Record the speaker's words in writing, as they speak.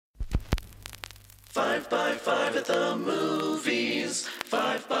5 by 5 at the movies.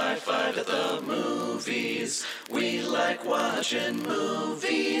 5 by 5 at the movies. We like watching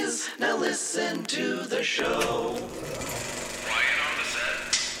movies. Now listen to the show. Ryan on the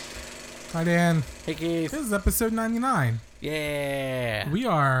set. Hi, Dan. Hey, Keith. This is episode 99. Yeah. We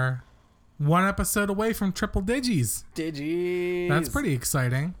are one episode away from triple digis. Digis. That's pretty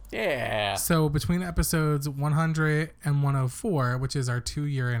exciting. Yeah. So between episodes 100 and 104, which is our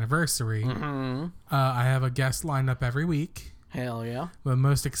 2-year anniversary, I have a guest lined up every week. Hell yeah. The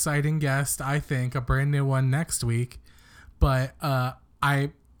most exciting guest, I think, a brand new one next week. But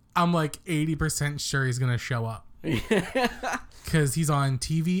I'm like 80% sure he's going to show up. Because he's on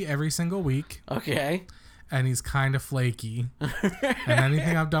TV every single week. Okay. And he's kind of flaky. And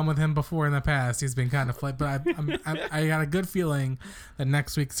anything I've done with him before in the past, he's been kind of flaky. But I got a good feeling that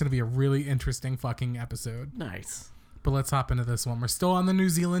next week's going to be a really interesting fucking episode. Nice. But let's hop into this one. We're still on the New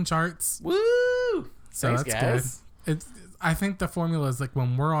Zealand charts. Woo! So Thanks, that's guys. good. I think the formula is like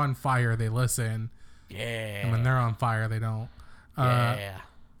when we're on fire, they listen. Yeah. And when they're on fire, they don't. Yeah.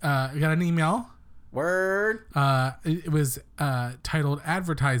 We got an email. Word. It was titled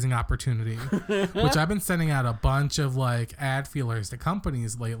Advertising Opportunity, which I've been sending out a bunch of like ad feelers to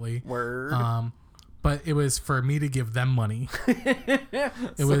companies lately. Word. But it was for me to give them money.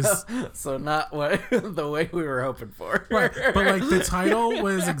 So not what the way we were hoping for. Right. But like the title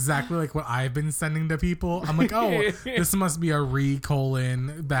was exactly like what I've been sending to people. I'm like, oh, this must be a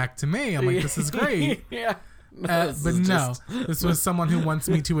re-colon back to me. I'm like, this is great. Yeah. This was someone who wants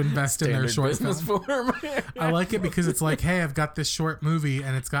me to invest in their short business film. form. I like it because it's like, hey, I've got this short movie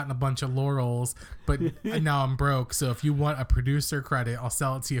and it's gotten a bunch of laurels, but now I'm broke. So if you want a producer credit, I'll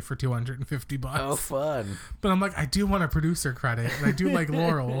sell it to you for $250. Oh, fun. But I'm like, I do want a producer credit and I do like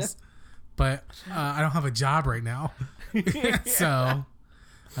laurels, but I don't have a job right now. So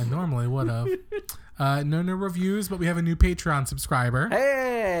I normally would have. No new reviews, but we have a new Patreon subscriber.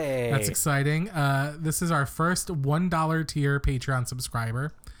 Hey! That's exciting. This is our first $1 tier Patreon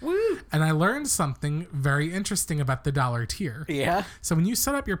subscriber. Woo! And I learned something very interesting about the $1 tier. Yeah? So when you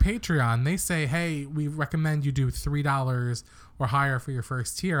set up your Patreon, they say, hey, we recommend you do $3 or higher for your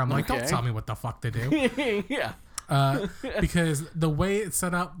first tier. I'm like, don't tell me what the fuck to do. Yeah. Because the way it's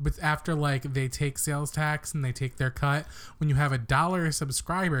set up after like they take sales tax and they take their cut, when you have $1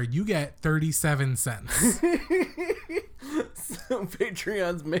 subscriber, you get 37 cents. So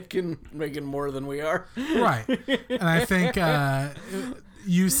Patreon's making more than we are. Right. And I think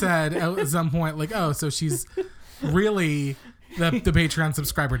you said at some point like, oh, so she's really the Patreon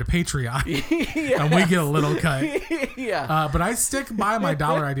subscriber to Patreon. Yes. And we get a little cut. Yeah. But I stick by my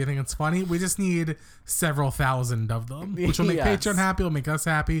dollar idea. I think it's funny. We just need several thousand of them, which will make Patreon happy, will make us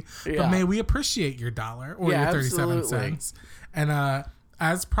happy. Yeah. But may we appreciate your dollar or your 37 absolutely. cents. And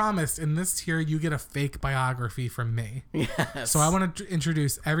as promised, in this tier, you get a fake biography from me. Yes. So I want to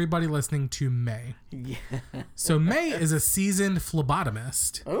introduce everybody listening to May. Yeah. So May is a seasoned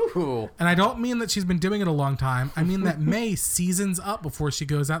phlebotomist. Oh. And I don't mean that she's been doing it a long time. I mean that May seasons up before she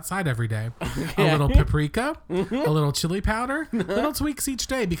goes outside every day. A little paprika, a little chili powder, little tweaks each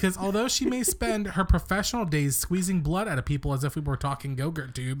day. Because although she may spend her professional days squeezing blood out of people as if we were talking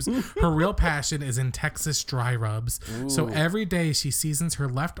Go-Gurt tubes, her real passion is in Texas dry rubs. Ooh. So every day she seasons her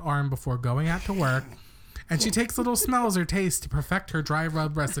left arm before going out to work. And she takes little smells or tastes to perfect her dry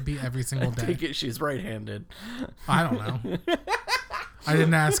rub recipe every single day. I take it she's right-handed. I don't know. I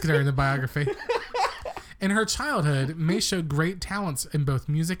didn't ask her in the biography. In her childhood, May showed great talents in both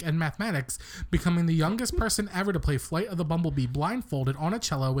music and mathematics, becoming the youngest person ever to play Flight of the Bumblebee blindfolded on a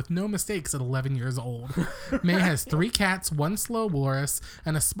cello with no mistakes at 11 years old. May has 3 cats, 1 slow walrus,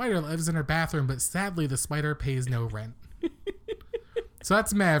 and a spider that lives in her bathroom, but sadly the spider pays no rent. So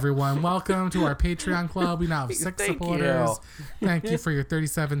that's May, everyone. Welcome to our Patreon club. We now have 6 supporters. Thank you for your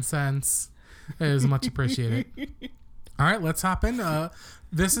 37 cents. It is much appreciated. All right, let's hop in.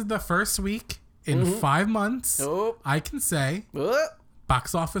 This is the first week in 5 months. Oh. I can say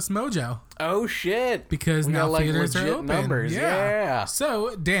Box Office Mojo. Oh, shit. Because we now got, theaters are open. numbers. Yeah.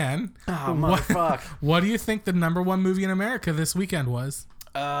 So, Dan. Oh, motherfuck. What do you think the #1 movie in America this weekend was?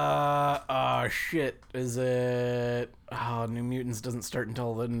 Shit. Is it... Oh, New Mutants doesn't start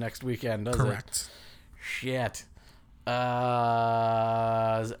until the next weekend, does it? Correct. Shit.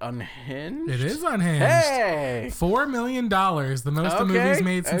 Is it Unhinged? It is Unhinged. Hey! $4 million, the most the movie's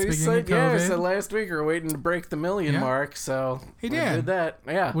made since the beginning of Yeah, I COVID. said last week we were waiting to break the million mark, so He we did. did that.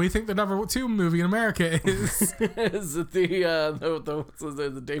 Yeah. What do you think the number 2 movie in America is? Is it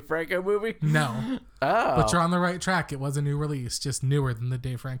the Dave Franco movie? No. Oh. But you're on the right track. It was a new release, just newer than the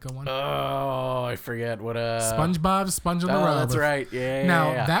Dave Franco one. Oh, I forget what SpongeBob, Sponge on the Oh, Road. that's right. Yeah.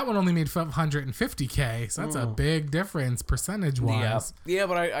 Now, yeah. that one only made $550K, so that's a big difference percentage-wise. Yeah,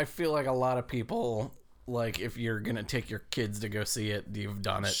 but I feel like a lot of people, like, if you're going to take your kids to go see it, you've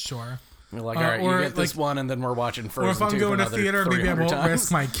done it. Sure. You're like, all right, or you get this like- one, and then we're watching Frozen Or if I'm 2 going for to another theater, maybe I 300 won't times.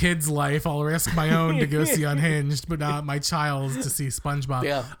 risk my kid's life. I'll risk my own to go see Unhinged, but not my child's to see SpongeBob.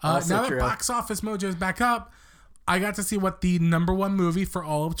 Yeah, Now also that true. Box Office Mojo's back up, I got to see what the number 1 movie for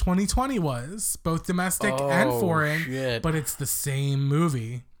all of 2020 was, both domestic and foreign, shit. but it's the same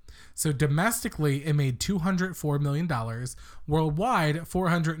movie. So domestically, it made $204 million. Worldwide,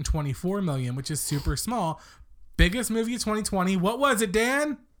 $424 million, which is super small. Biggest movie of 2020. What was it,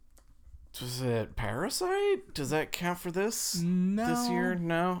 Dan? Was it Parasite? Does that count for this? No. This year?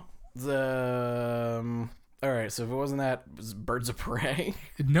 No. All right, so if it wasn't that, it was Birds of Prey.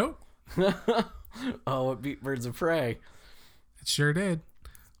 Nope. Oh, it beat Birds of Prey. It sure did.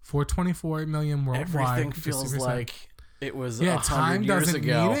 $424 million worldwide. Everything which is feels super sad. like it was Yeah, 100 time years doesn't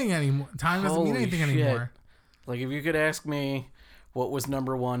ago. mean anymore. Time doesn't mean Holy anything shit. anymore. Like, if you could ask me what was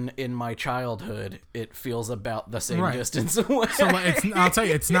number 1 in my childhood, it feels about the same Right. distance away. So like, I'll tell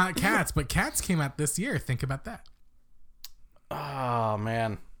you, it's not Cats, but Cats came out this year. Think about that. Oh,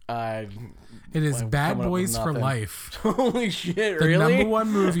 man. It is I'm Bad coming up with Boys for nothing. Life. Holy shit, The really? number 1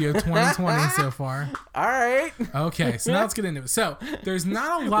 movie of 2020 so far. All right. Okay, so now let's get into it. So there's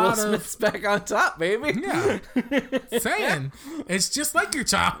not a Will lot of Smith's back on top, baby. yeah, saying it's just like your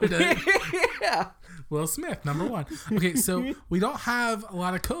childhood. Yeah. Will Smith, number 1. Okay, so we don't have a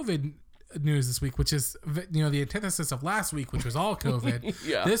lot of COVID news this week, which is, you know, the antithesis of last week, which was all COVID.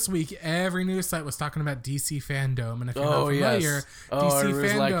 Yeah. This week, every news site was talking about DC Fandom, and if you're not Oh, familiar, yes. DC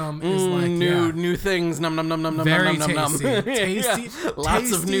everybody's Fandom is like new things. Num num num num num very num num tasty, num. tasty, Yeah.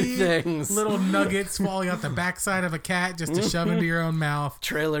 Lots of new tasty things. little nuggets falling out the backside of a cat just to shove into your own mouth.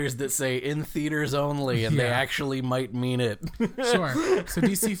 Trailers that say in theaters only, and they Yeah. actually might mean it. Sure. So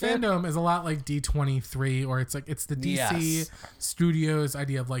DC Fandom is a lot like D23, or it's the DC Yes. Studios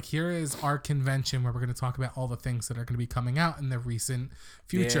idea of like, here is our convention where we're going to talk about all the things that are going to be coming out in the recent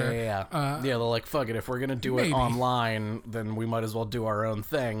future. Yeah. They're like, fuck it. If we're gonna do maybe. it online, then we might as well do our own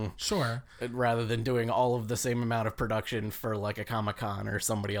thing, Sure. rather than doing all of the same amount of production for like a Comic-Con or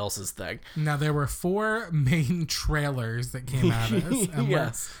somebody else's thing. Now there were 4 main trailers that came out of this. And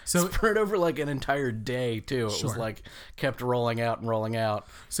Yes. so Spread over like an entire day too. It Sure. was like kept rolling out and rolling out.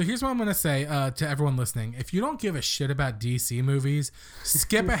 So here's what I'm going to say to everyone listening. If you don't give a shit about DC movies,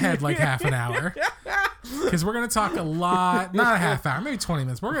 skip ahead like half an hour. Because we're going to talk a lot, not a half hour, maybe 20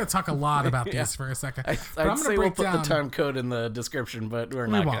 minutes. We're going to talk a lot about these for a second. I'd gonna say we'll put the time code in the description, but we're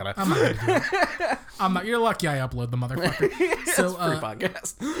We not won't. gonna. I'm not going to do it. I'm not. You're lucky I upload the motherfucker. So, Free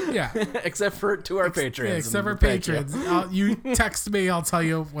podcast. yeah. Except for to our patrons. Yeah, except for and thank you. patrons. You text me, I'll tell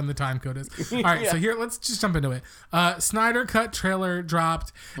you when the time code is. All right, so here, let's just jump into it. Snyder Cut trailer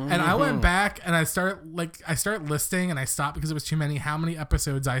dropped, and I went back and I started listing, and I stopped because it was too many. How many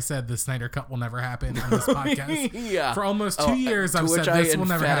episodes I said the Snyder Cut will never happen on this podcast? Yeah. For almost 2 years, to I've which said this will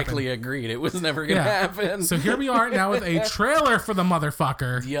never emphatically happen. agreed. It was never gonna happen. So here we are now with a trailer for the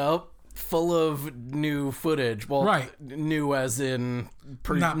motherfucker. Yup. Full of new footage. Well, Right. new as in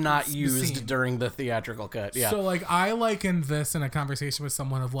not the used scene. during the theatrical cut. Yeah. So like I likened this in a conversation with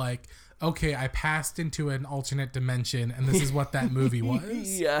someone of like, okay, I passed into an alternate dimension and this is what that movie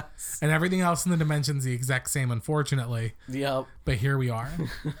was. yes. And everything else in the dimension's the exact same, unfortunately. Yep. But here we are.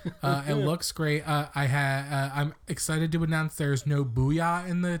 It looks great. I'm excited to announce there's no Booyah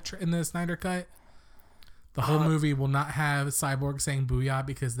in the Snyder Cut. The whole movie will not have Cyborg saying Booyah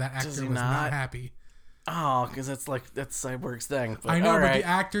because that actor was not not? happy. Oh, because that's Cyborg's thing. But I know, all but right. the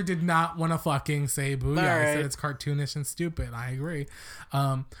actor did not want to fucking say Booyah. All He said right. it's cartoonish and stupid. I agree.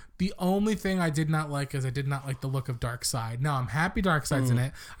 The only thing I did not like is I did not like the look of Darkseid. No, I'm happy Darkseid's in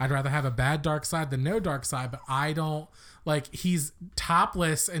it. I'd rather have a bad Darkseid than no Darkseid, but I don't like he's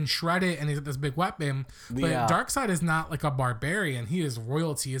topless and shredded and he's got this big weapon. But Yeah. Darkseid is not like a barbarian. He is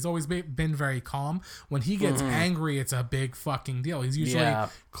royalty. He's always been very calm. When he gets angry, it's a big fucking deal. He's usually Yeah.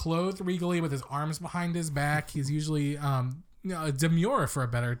 clothed regally with his arms behind his back. He's usually demure for a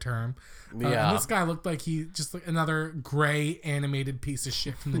better term. Yeah. And this guy looked like he just like another gray animated piece of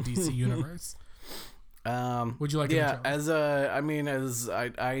shit from the DC universe. Would you like? Yeah, an intro? as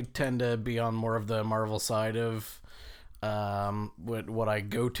I tend to be on more of the Marvel side of what I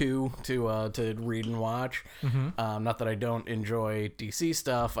go to read and watch. Not that I don't enjoy DC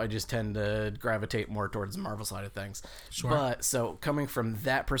stuff, I just tend to gravitate more towards the Marvel side of things. Sure. But so coming from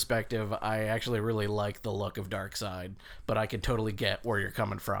that perspective, I actually really like the look of Darkseid, but I can totally get where you're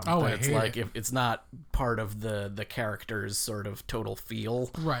coming from. Oh, That I it's hate like it. if it's not part of the character's sort of total feel.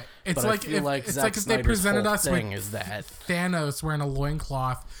 Right. It's But I like feel if Zack they Snyder's presented whole us with thing is that. Thanos wearing a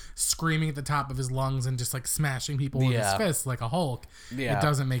loincloth, screaming at the top of his lungs and just like smashing people with his Yeah. fists like a Hulk. Yeah. It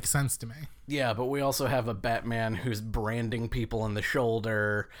doesn't make sense to me. Yeah, but we also have a Batman who's branding people in the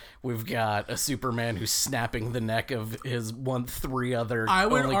shoulder. We've got a Superman who's snapping the neck of his three other I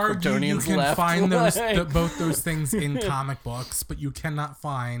would only argue you Kryptonians can left. find those Like- both those things in comic books, but you cannot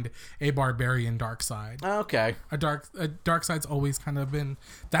find a barbarian Darkseid. Okay. A Darkseid's always kind of been.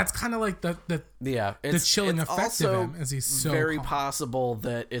 That's kind of like the Yeah, chilling it's effect of also him is he's so very calm. possible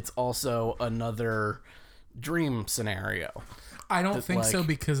that it's also another dream scenario. I don't think so like-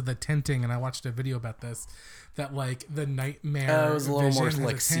 because of the tinting, and I watched a video about this. That like the nightmare. It was a little more vision has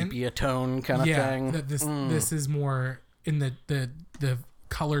like a tint. sepia tone kind of Yeah, thing. that this is more in the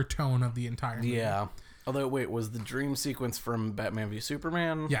color tone of the entire movie. Yeah. Although, wait, was the dream sequence from Batman v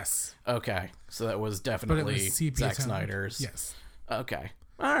Superman? Yes, Okay, so that was but it definitely was sepia Zack toned. Snyder's. Yes, Okay.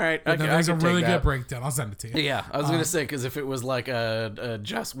 All right. but Okay, there's I a can really take good that. breakdown. I'll send it to you. Yeah, I was gonna say because if it was like a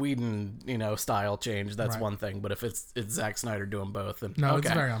Joss Whedon, style change, that's Right. one thing. But if it's Zack Snyder doing both, then No, okay.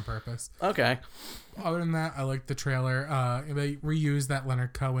 it's very on purpose. Okay. Other than that, I like the trailer. They reused that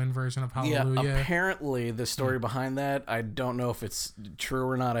Leonard Cohen version of Yeah. Hallelujah. Apparently, the story behind that, I don't know if it's true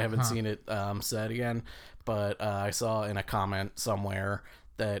or not. I haven't seen it said again, but I saw in a comment somewhere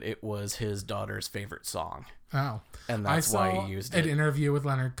that it was his daughter's favorite song. Oh, And I that's saw why he used an it. interview with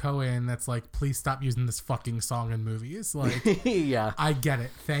Leonard Cohen that's like, please stop using this fucking song in movies. Like, Yeah. I get it.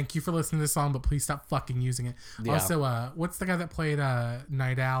 Thank you for listening to the song, but please stop fucking using it. Yeah. Also, what's the guy that played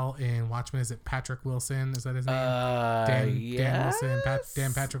Night Owl in Watchmen? Is it Patrick Wilson? Is that his name? Dan yes? Wilson,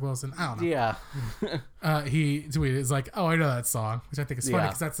 Dan Patrick Wilson. I don't know. Yeah. He tweeted, "Is like, oh, I know that song," which I think is funny Yeah.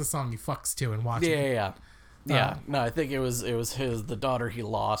 because that's the song he fucks to in Watchmen. Yeah. Yeah. No, I think it was the daughter he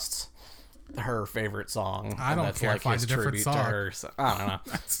lost, her favorite song. I and don't that's care. like Find his a different tribute song. to her. So, I don't know.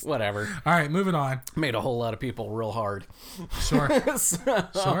 Whatever. All right, moving on. Made a whole lot of people real hard. Sure,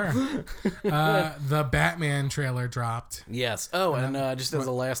 sure. The Batman trailer dropped. Yes. Oh, and just as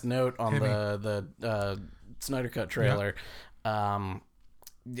a last note on Hit me. the Snyder Cut trailer, I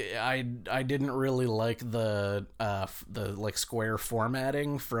didn't really like the like square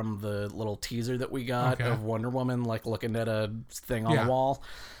formatting from the little teaser that we got Okay. of Wonder Woman like looking at a thing on Yeah. the wall.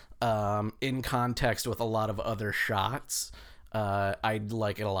 In context with a lot of other shots, I'd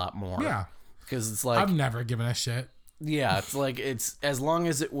like it a lot more. Yeah, Because it's like I've never given a shit. yeah, it's like it's as long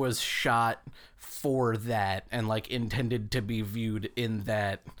as it was shot for that and like intended to be viewed in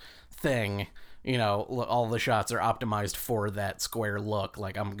that thing, all the shots are optimized for that square look.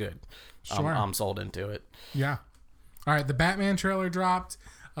 Like I'm good. Sure. I'm sold into it. Yeah. All right, the Batman trailer dropped.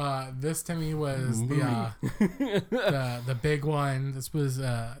 This to me was the big one. This was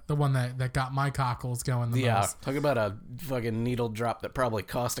the one that got my cockles going the Yeah, most. talk about a fucking needle drop that probably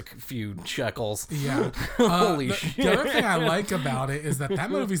cost a few shekels. Yeah. Holy the, shit. The other thing I like about it is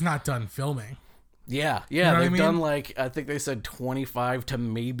that movie's not done filming. Yeah, know what I they've mean? done like I think they said 25 to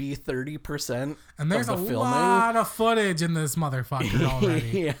maybe 30%. And there's of a the filming. lot of footage in this motherfucker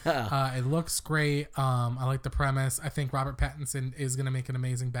already. Yeah. It looks great. I like the premise. I think Robert Pattinson is going to make an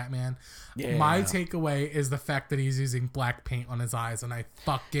amazing Batman. Yeah. My takeaway is the fact that he's using black paint on his eyes, and I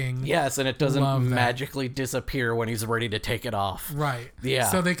fucking Yes, and it doesn't Love that. magically disappear when he's ready to take it off. Right. Yeah.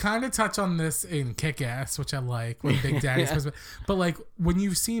 So they kind of touch on this in Kick-Ass, which I like, when Big Daddy's Yeah. But like when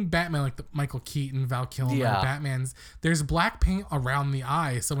you've seen Batman, like the Michael Keaton, Val Kilmer, Yeah. Batman's, there's black paint around the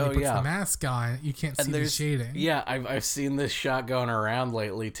eye. So when he puts yeah. the mask on, you can't see the shading. Yeah, I've seen this shot going around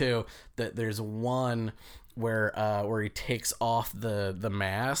lately too. That there's one where he takes off the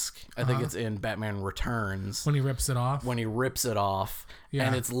mask. I think it's in Batman Returns When he rips it off. when he rips it off, Yeah.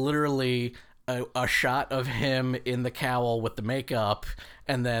 and it's literally a shot of him in the cowl with the makeup,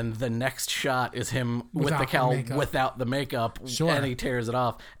 and then the next shot is him with Without the the cowl makeup. without the makeup, Sure. and he tears it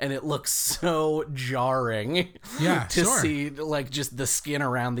off, and it looks so jarring. Yeah, to sure. see like just the skin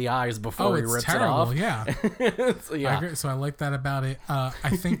around the eyes before Oh, he it's rips terrible. it off. Yeah. So, I yeah. agree. So I like that about it. I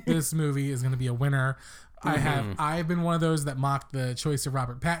think this movie is going to be a winner. I've been one of those that mocked the choice of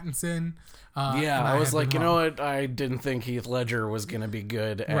Robert Pattinson. Yeah, and I was have like, been you know wrong. what? I didn't think Heath Ledger was gonna be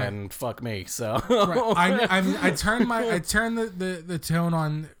good, and fuck me. So Right. I turned the tone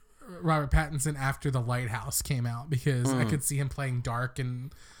on Robert Pattinson after The Lighthouse came out because I could see him playing dark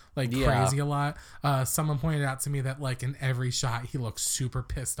and like Yeah. crazy a lot. Someone pointed out to me that like in every shot he looks super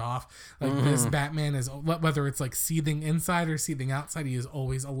pissed off. Like this Batman is, whether it's like seething inside or seething outside, he is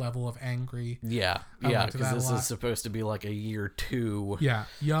always a level of angry. Yeah, I yeah, liked because that a this lot. is supposed to be like a year 2. Yeah,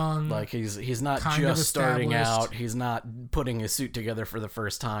 young. Like he's not kind of just starting established. out. He's not putting his suit together for the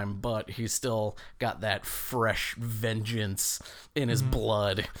first time, but he's still got that fresh vengeance in his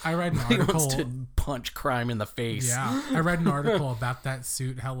blood. I read an He article. wants to punch crime in the face. Yeah, I read an article about that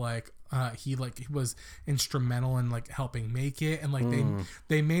suit. How like he was instrumental in like helping make it, and like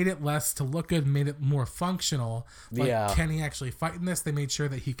they made it less to look good, made it more functional. Like, Yeah. can he actually fight in this? They made sure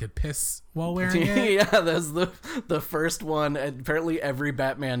that he could piss while wearing it. Yeah, that's the first one. And apparently, every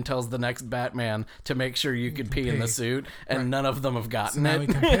Batman tells the next Batman to make sure you can pee in the pee. suit, and none of them have gotten Now it. he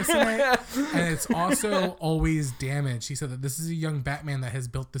can piss in it, and it's also always damaged. He said that this is a young Batman that has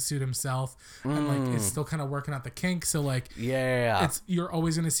built the suit himself, and like is still kind of working out the kinks. So like, Yeah, you're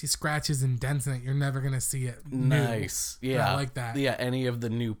always gonna see scratches and dents in it. You're never gonna see it new. nice. And Yeah, I like that. Yeah, any of the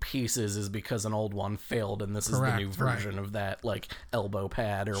new pieces is because an old one failed, and this is the new Correct, right. version of that, like elbow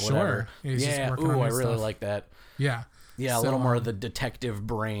pad or Sure. whatever. He's just Yeah, working on ooh, I his really stuff. like that. Yeah. Yeah, a So, little more of the detective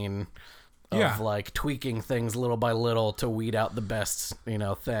brain of Yeah. like tweaking things little by little to weed out the best,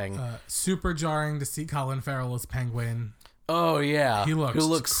 thing. super jarring to see Colin Farrell as Penguin. Oh yeah, He looks who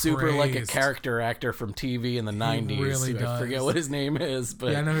looks super like a crazed. character actor from TV in the '90s. really I forget does. what his name is,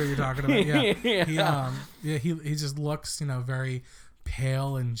 but Yeah, I know who you're talking about. Yeah, Yeah. he just looks very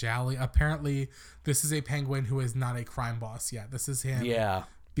pale and jolly. Apparently, this is a Penguin who is not a crime boss yet. This is him. yeah,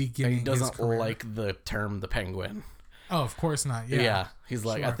 beginning. he doesn't his career. like the term the Penguin. Oh, of course not. Yeah. Yeah, he's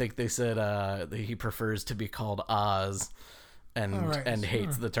like, I Sure. think they said that he prefers to be called Oz, and All right,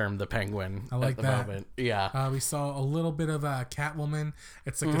 hates sure. the term the Penguin like at the that. moment. Yeah. We saw a little bit of Catwoman.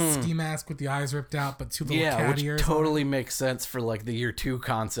 It's like a ski mask with the eyes ripped out, but two little Yeah, cat which ears. on it. totally makes sense for like the year 2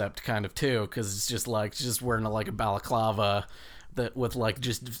 concept kind of too, because it's just like wearing like a balaclava that with like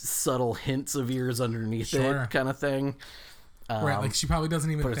just subtle hints of ears underneath Sure. it kind of thing. Right, like she probably doesn't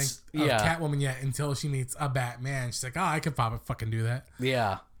even but think it's- of yeah. Catwoman yet until she meets a Batman. She's like, oh, I could probably fucking do that.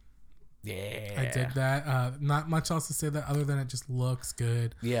 Yeah. Yeah. I did that. Not much else to say that other than it just looks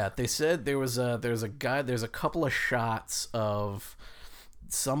good. Yeah, they said there's a couple of shots of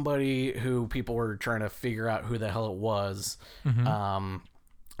somebody who people were trying to figure out who the hell it was,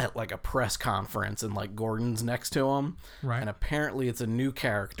 at like a press conference, and like Gordon's next to him, Right. and apparently it's a new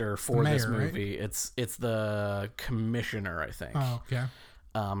character for this mayor, right? movie. It's the commissioner, I think, Oh, okay.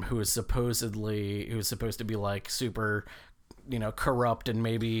 who is supposed to be like super, corrupt and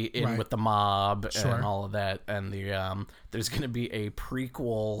maybe in Right. with the mob Sure. and all of that. And there's going to be a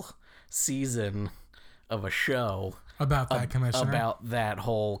prequel season of a show About that commissioner. about that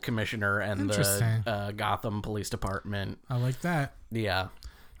whole commissioner and Interesting. the Gotham Police Department. I like that. Yeah.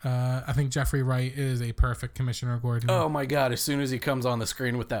 I think Jeffrey Wright is a perfect Commissioner Gordon. Oh my God! As soon as he comes on the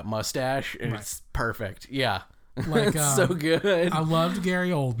screen with that mustache, it's perfect. Yeah. Like, It's so good. I loved Gary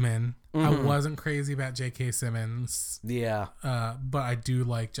Oldman. I Mm-hmm. wasn't crazy about J.K. Simmons, Yeah. but I do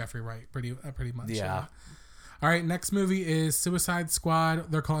like Jeffrey Wright pretty much. Yeah. All right, next movie is Suicide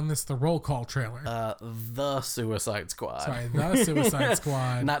Squad. They're calling this the roll call trailer. The Suicide Squad. Sorry, the Suicide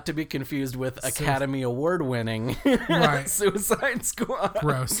Squad. Not to be confused with Academy Award winning Right. Suicide Squad.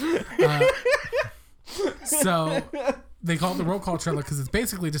 Gross. So they call it the roll call trailer because it's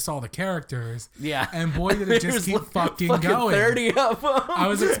basically just all the characters. Yeah. And boy, did it just There's keep fucking going. 30 of them. I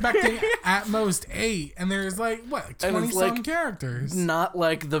was expecting at most 8, and there's like, what, And 20 it's some like characters? Not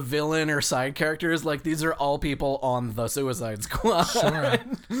like the villain or side characters. Like these are all people on the Suicide Squad. Sure.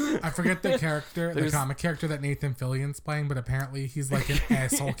 I forget the character, the comic character that Nathan Fillion's playing, but apparently he's like an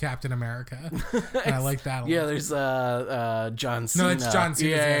asshole Captain America. And I like that a lot. Yeah, there's John Cena. No, it's John Cena,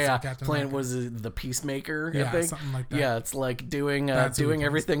 Yeah, yes, yeah. Captain Playing America. was it the Peacemaker? I Yeah, think? something like that. Yeah, it's like doing That's who he doing plays.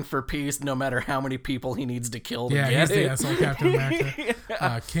 everything for peace, no matter how many people he needs to kill to Yeah, get he's the it. asshole Captain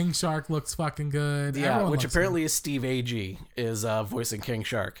America. King Shark looks fucking good. Yeah, Everyone which looks apparently is Steve Agee is voicing King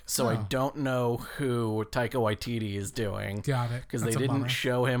Shark. So I Oh. don't know who Taika Waititi is doing. good. Got it. Because they That's a didn't bummer.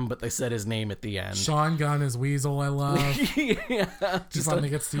 show him, but they said his name at the end. Sean Gunn is Weasel, I love. Yeah, Just just finally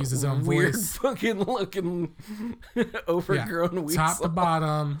a gets to use his own weird voice. fucking looking Yeah. overgrown weasel. Top to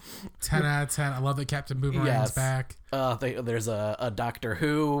bottom, 10 out of 10. I love that Captain Boomerang's Yes. back. There's a Doctor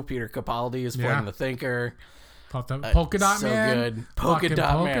Who. Peter Capaldi is playing Yeah. the Thinker. Polka Dot so Man. good. Polka Fucking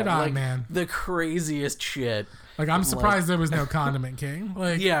Dot Polka Man. Dot Like, Man. the craziest shit. Like, I'm surprised there was no Condiment King.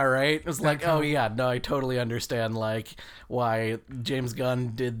 Like, Yeah, right? It was like, kind oh of- yeah, no, I totally understand, like, why James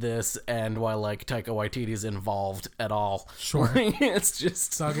Gunn did this and why, like, Taika Waititi's involved at all. Sure. It's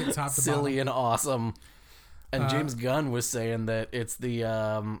just Dug it top to silly and awesome. And James Gunn was saying that it's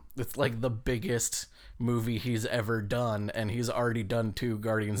like the biggest movie he's ever done, and he's already done 2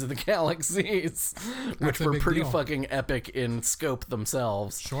 Guardians of the Galaxies, which were pretty fucking epic in scope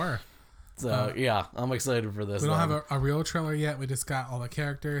themselves. Sure. So yeah, I'm excited for this. We don't have a real trailer yet. We just got all the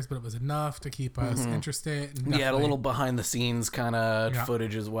characters, but it was enough to keep us interested. And a little behind the scenes kind of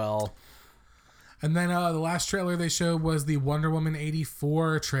footage as well. And then the last trailer they showed was the Wonder Woman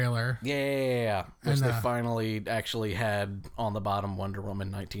 84 trailer. Yeah. Which they finally actually had on the bottom Wonder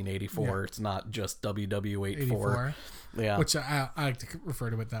Woman 1984. Yeah. It's not just WW84. Yeah. Which I like to refer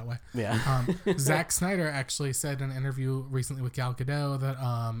to it that way. Yeah. Zack Snyder actually said in an interview recently with Gal Gadot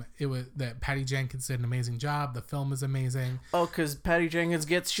that Patty Jenkins did an amazing job. The film is amazing. Oh, because Patty Jenkins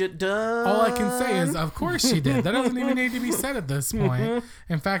gets shit done. All I can say is, of course she did. That doesn't even need to be said at this point.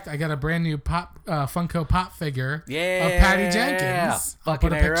 In fact, I got a brand new Funko Pop figure of Patty Jenkins. I'll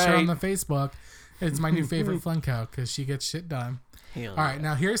put a picture on the Facebook. It's my new favorite Funko because she gets shit done. All right,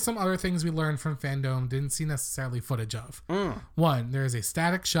 now here's some other things we learned from Fandom, didn't see necessarily footage of. One, there is a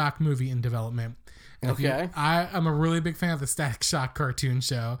Static Shock movie in development. Okay. I'm a really big fan of the Static Shock cartoon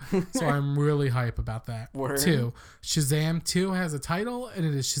show, so I'm really hype about that. Word. 2, Shazam 2 has a title, and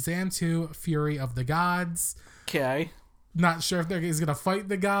it is Shazam 2 Fury of the Gods. Okay. Not sure if he's going to fight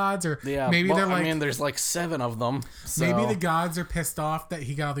the gods or maybe they're like... I mean, there's like 7 of them. So. Maybe the gods are pissed off that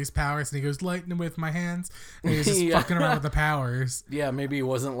he got all these powers and he goes, lightning with my hands. And he's just fucking around with the powers. Yeah, maybe he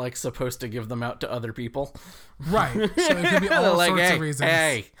wasn't like supposed to give them out to other people. Right. So it could be all like, sorts of reasons.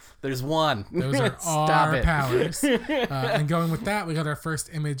 Hey, there's one. Those are our powers. And going with that, we got our first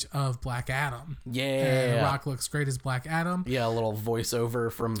image of Black Adam. Yeah. And The Rock looks great as Black Adam. Yeah, a little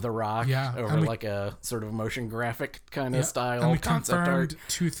voiceover from The Rock. Yeah. Over like a sort of motion graphic kind of style. And we concept confirmed art.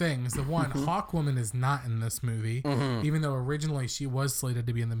 2 things. The one, Hawkwoman is not in this movie, even though originally she was slated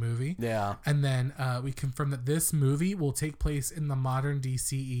to be in the movie. Yeah. And then we confirmed that this movie will take place in the modern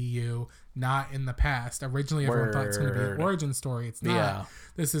DCEU, not in the past. Originally, everyone thought it was going to be an origin story. It's not. Yeah.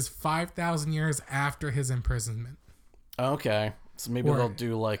 This is 5,000 years after his imprisonment. Okay. So maybe they'll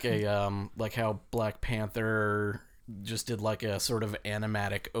do like a like how Black Panther just did like a sort of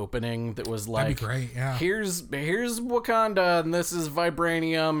animatic opening that was like, that'd be great, yeah. Here's Wakanda and this is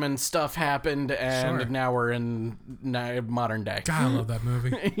vibranium and stuff happened and now we're in modern day. God, I love that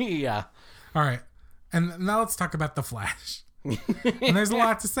movie. Yeah. All right. And now let's talk about The Flash. And there's a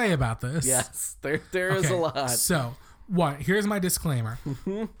lot to say about this. Yes, there is a lot. So, here's my disclaimer.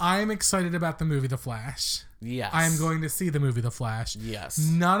 I'm excited about the movie The Flash. Yes. I'm going to see the movie The Flash. Yes.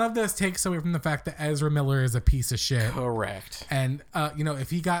 None of this takes away from the fact that Ezra Miller is a piece of shit. Correct. And, if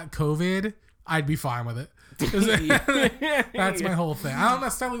he got COVID, I'd be fine with it. That's my whole thing. I don't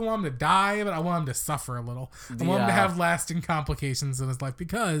necessarily want him to die, but I want him to suffer a little. I want him to have lasting complications in his life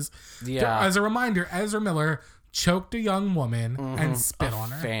because, as a reminder, Ezra Miller choked a young woman and spit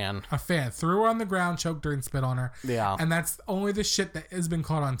on her. A fan. Threw her on the ground, choked her, and spit on her. Yeah. And that's only the shit that has been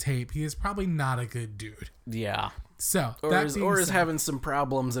caught on tape. He is probably not a good dude. Yeah. So, or is having some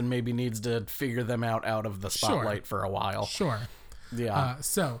problems and maybe needs to figure them out of the spotlight for a while. Sure. Yeah.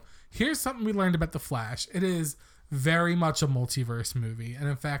 So, here's something we learned about The Flash. It is very much a multiverse movie, and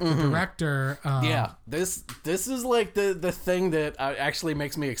in fact the director this is like the thing that actually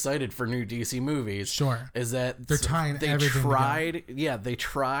makes me excited for new DC movies. Is that they're tying everything together. They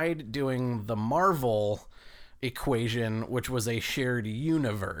tried doing the Marvel equation, which was a shared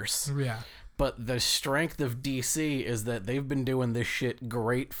universe. But the strength of DC is that they've been doing this shit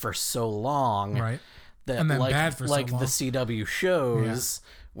great for so long, right? That and then like bad for like so long. The CW shows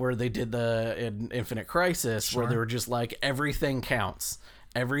where they did the Infinite Crisis, where they were just like, everything counts.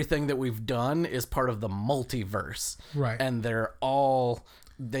 Everything that we've done is part of the multiverse, right? And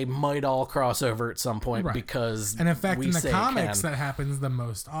they might all cross over at some point because, and in fact, in the comics, that happens the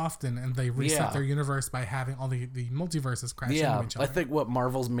most often, and they reset their universe by having all the multiverses crash into each other. I think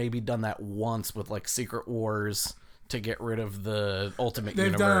Marvel's maybe done that once with like Secret Wars to get rid of the Ultimate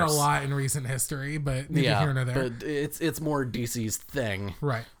Universe. They've done it a lot in recent history, but maybe here and there. But it's more DC's thing,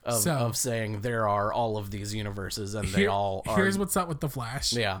 right? Of saying there are all of these universes and they all are. Here's what's up with The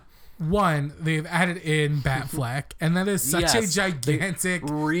Flash. Yeah. One, they've added in Batfleck, and that is such a gigantic...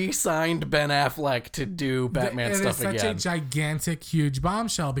 They re-signed Ben Affleck to do Batman stuff again. It is such a gigantic, huge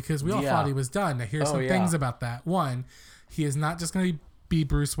bombshell because we all thought he was done. Now, here's some things about that. One, he is not just going to be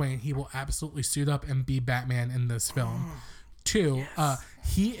Bruce Wayne. He will absolutely suit up and be Batman in this film. Two,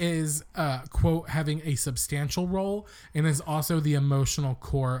 he is, quote, having a substantial role and is also the emotional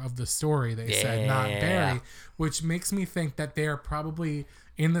core of the story, they said, not Barry, which makes me think that they are probably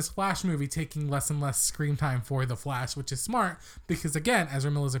in this Flash movie taking less and less screen time for the Flash, which is smart because, again, Ezra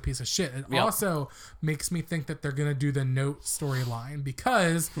Miller's a piece of shit. It also makes me think that they're going to do the Note storyline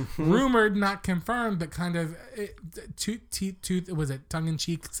because rumored, not confirmed, but kind of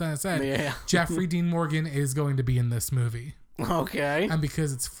tongue-in-cheek said Jeffrey Dean Morgan is going to be in this movie. Okay. And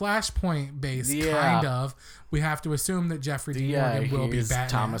because it's Flashpoint based, kind of, we have to assume that Jeffrey Dean Morgan will be Batman.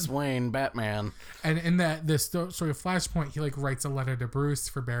 Thomas Wayne, Batman. And in this story of Flashpoint, he like writes a letter to Bruce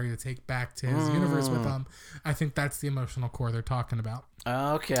for Barry to take back to his universe with him. I think that's the emotional core they're talking about.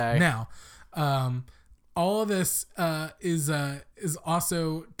 Okay. Now, all of this is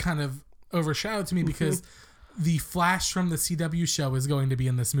also kind of overshadowed to me because the Flash from the CW show is going to be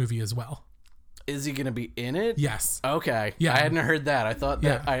in this movie as well. Is he going to be in it? Yes. Okay. Yeah. I hadn't heard that. I thought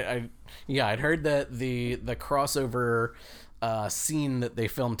that Yeah. I'd heard that the crossover scene that they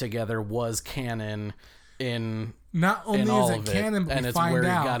filmed together was canon in not only all is it of it, canon, but and we it's find where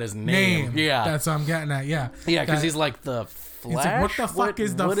out he got his name. Yeah. That's what I'm getting at. Yeah. Yeah, because That- he's like the Flash. It's like, what the fuck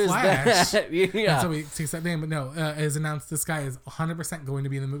is the what Flash? that? Yeah. That's what we takes that name. But no, as announced, this guy is 100% going to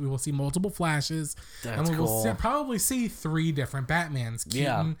be in the movie. We'll see multiple Flashes. That's and we will cool. probably see 3 different Batmans.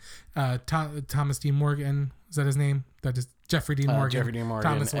 Yeah. Keaton, Thomas Dean Morgan, is that his name? That is Jeffrey Dean Morgan. Jeffrey Dean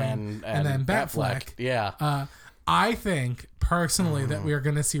Morgan Thomas Wayne. and then Batfleck. Yeah. I think personally that we are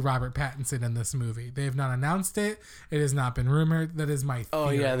going to see Robert Pattinson in this movie. They have not announced it. It has not been rumored. That is my theory. Oh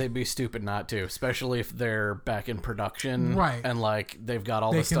yeah, they'd be stupid not to, especially if they're back in production, Right. And like they've got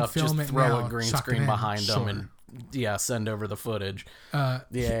all They the can stuff, film just it throw now, a green chuck it screen in. behind them, Sure. and send over the footage.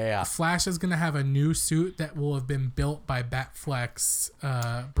 Yeah. Flash is going to have a new suit that will have been built by Batfleck's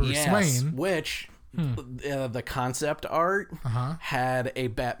Bruce Yes, Wayne. which the concept art had a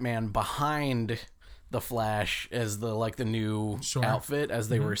Batman behind the Flash as the new Sure. outfit, as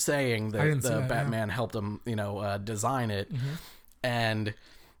they were saying that didn't see the that, Batman helped him, design it, and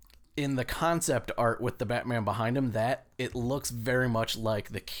in the concept art with the Batman behind him, that it looks very much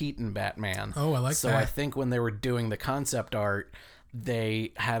like the Keaton Batman. Oh, I like so that. I think when they were doing the concept art,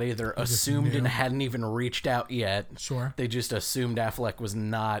 they had either assumed knew. and hadn't even reached out yet. Sure. They just assumed Affleck was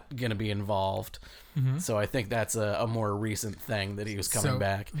not going to be involved. So I think that's a more recent thing that he was coming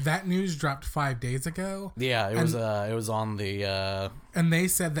back. That news dropped 5 days ago. Yeah, it was on the And they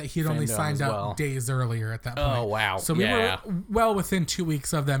said that he'd only Fandom signed as up well. days earlier at that point. Oh, wow. So we Yeah. were well within 2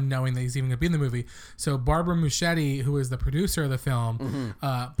 weeks of them knowing that he's even going to be in the movie. So Barbara Muschetti, who is the producer of the film,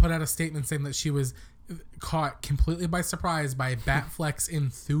 put out a statement saying that she was caught completely by surprise by Batfleck's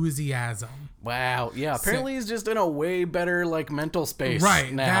enthusiasm. wow. Yeah, apparently he's just in a way better mental space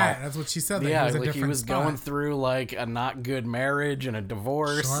Right, now. that's what she said. That Yeah, he was a he different was spot. going through a not good marriage and a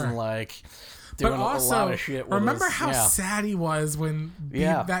divorce Sure. and But doing also, a lot of shit with remember his, how sad he was when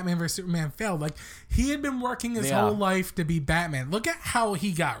Batman vs Superman failed? He had been working his whole life to be Batman. Look at how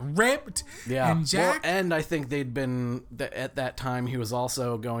he got ripped and jacked. Well, and I think they'd been at that time. He was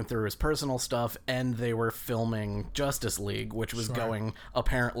also going through his personal stuff, and they were filming Justice League, which was going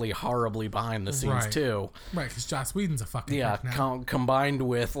apparently horribly behind the scenes Right. too. Right, because Joss Whedon's a fucking Yeah, prick now. combined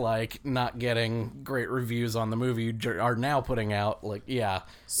with not getting great reviews on the movie, you are now putting out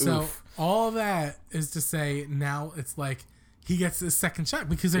So oof. all of that is to say now it's he gets his second shot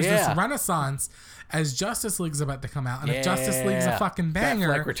because there's this renaissance as Justice League's about to come out. And if Justice League's a fucking banger,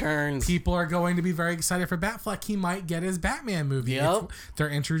 Batfleck returns. people are going to be very excited for Batfleck. He might get his Batman movie. Yep. They're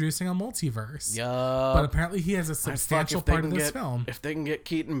introducing a multiverse. Yup. But apparently he has a Fuck, substantial if they part can of this get- film. If they can get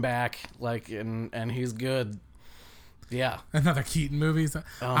Keaton back, and he's good, yeah. Another Keaton movie.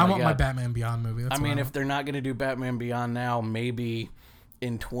 I my want my God. Batman Beyond movie. That's I what mean, want. if they're not going to do Batman Beyond now, maybe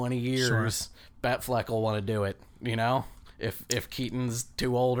in 20 years, Batfleck will want to do it, If Keaton's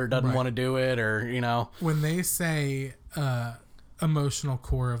too old or doesn't Right. want to do it, or, when they say emotional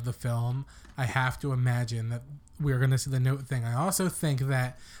core of the film, I have to imagine that we're going to see the note thing. I also think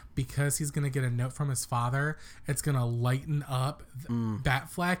that because he's going to get a note from his father, it's going to lighten up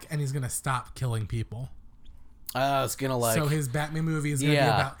Batfleck and he's going to stop killing people. it's going to So his Batman movie is going to be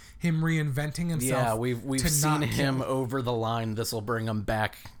about him reinventing himself. Yeah, we've to seen not him kill. over the line. This will bring him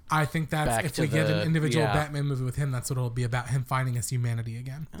back. I think that's back if to we get an the- individual yeah. Batman movie with him, that's what it'll be about, him finding his humanity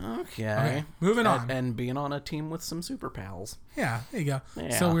again. Okay. Moving on. And being on a team with some super pals. Yeah, there you go. Yeah.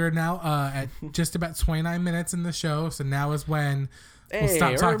 So we're now at just about 29 minutes in the show. So now is when we'll Hey,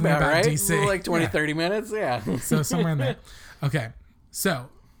 stop we're talking about right? DC. Like 20, Yeah. 30 minutes, yeah. So somewhere in there. Okay. So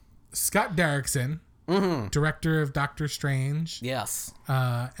Scott Derrickson, director of Doctor Strange Yes.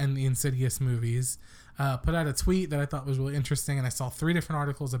 and the Insidious movies, put out a tweet that I thought was really interesting, and I saw 3 different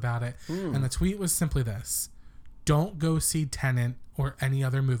articles about it. Hmm. And the tweet was simply this: don't go see Tenet or any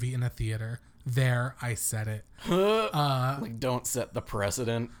other movie in a theater. There, I said it. Like, don't set the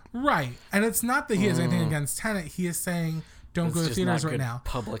precedent. Right. And it's not that he has anything against Tenet. He is saying, don't It's go to just theaters not right good now.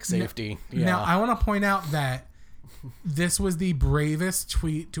 public safety. Yeah. Now, I want to point out that this was the bravest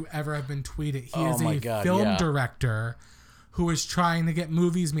tweet to ever have been tweeted. He is my a God, film yeah. director who is trying to get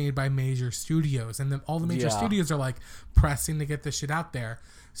movies made by major studios. And then all the major Yeah. studios are like pressing to get this shit out there.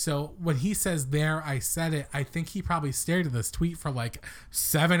 So when he says, there, I said it, I think he probably stared at this tweet for like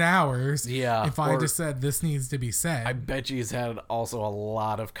 7 hours. Yeah, If I or- just said, this needs to be said. I bet you he's had also a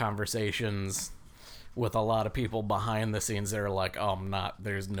lot of conversations with a lot of people behind the scenes that are like, oh,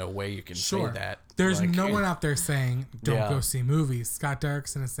 there's no way you can say that. There's Like, no one out there saying, don't Yeah. go see movies. Scott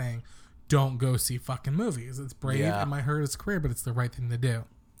Derrickson is saying, don't go see fucking movies. It's brave. Yeah. It might hurt his career, but it's the right thing to do.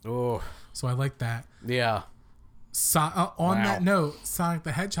 Oh, So I like that. yeah. On Wow. that note, Sonic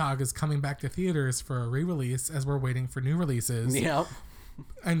the Hedgehog is coming back to theaters for a re-release as we're waiting for new releases. Yep.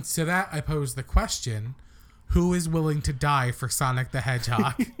 And to that, I pose the question, who is willing to die for Sonic the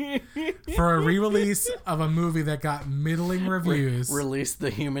Hedgehog? For a re-release of a movie that got middling reviews. Release the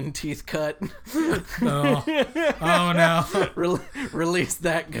human teeth cut. Oh no. Release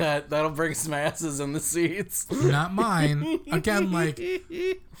that cut. That'll bring some asses in the seats. Not mine. Again, like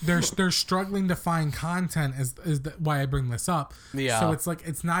they're struggling to find content why I bring this up. Yeah. So it's like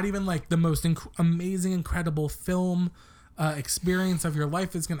it's not even like the most amazing, incredible film experience of your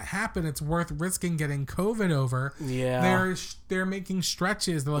life is going to happen. It's worth risking getting COVID over. Yeah. They're making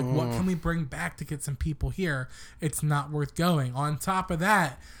stretches. They're like, what can we bring back to get some people here? It's not worth going. On top of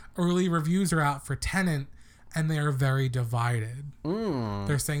that, early reviews are out for Tenet, and they are very divided.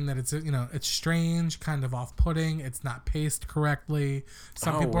 They're saying that it's strange, kind of off-putting. It's not paced correctly.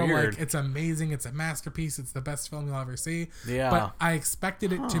 Some people are weird. like, it's amazing. It's a masterpiece. It's the best film you'll ever see. Yeah. But I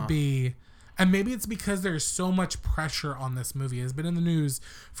expected it to be, and maybe it's because there's so much pressure on this movie. It's been in the news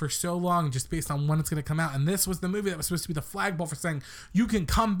for so long just based on when it's going to come out. And this was the movie that was supposed to be the flagpole for saying, you can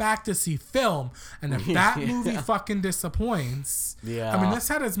come back to see film. And if that movie fucking disappoints, Yeah. I mean, this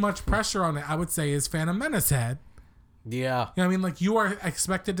had as much pressure on it, I would say, as Phantom Menace had. Yeah. You know what I mean? Like, you are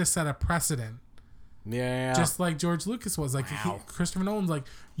expected to set a precedent. Yeah. Just like George Lucas was. Like, Christopher Nolan's like,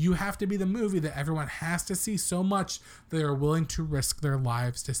 you have to be the movie that everyone has to see so much they are willing to risk their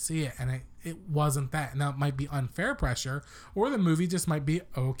lives to see it. And it wasn't that. Now, it might be unfair pressure, or the movie just might be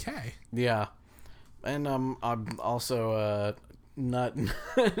okay. Yeah. And I'm also not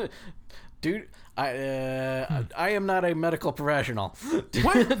dude, I am not a medical professional.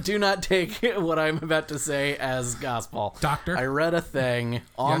 What? Do not take what I'm about to say as gospel. Doctor? I read a thing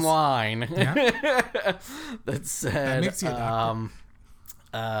online Yeah? that said makes you a doctor.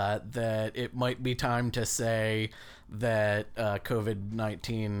 that it might be time to say that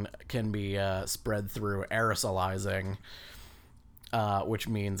COVID-19 can be spread through aerosolizing, which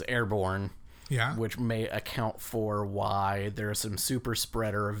means airborne. Yeah. Which may account for why there are some super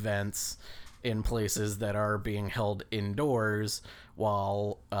spreader events in places that are being held indoors,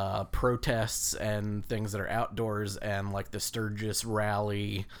 while protests and things that are outdoors and like the Sturgis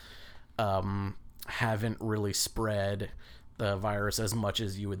rally haven't really spread the virus as much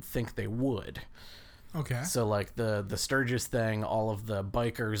as you would think they would. Okay. So like the Sturgis thing, all of the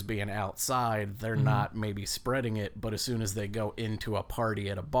bikers being outside, they're not maybe spreading it, but as soon as they go into a party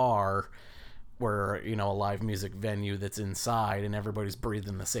at a bar where, a live music venue that's inside and everybody's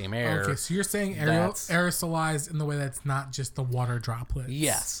breathing the same air. Okay, so you're saying That's- aerosolized in the way that's not just the water droplets.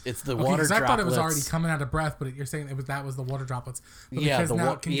 Yes, it's the Okay, water 'cause droplets. I thought it was already coming out of breath, but you're saying that was the water droplets. But Yeah, because the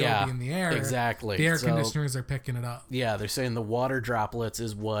now it can go be in the air. exactly. The air So- conditioners are picking it up. Yeah, they're saying the water droplets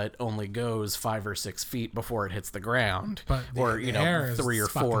is what only goes 5 or 6 feet before it hits the ground, But or the air is 3 or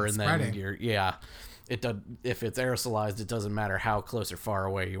 4, and fucking then spreading. you're It does if it's aerosolized. It doesn't matter how close or far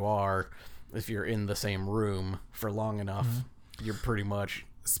away you are. If you're in the same room for long enough, you're pretty much.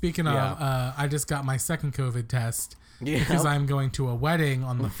 Speaking of, I just got my second COVID test because I'm going to a wedding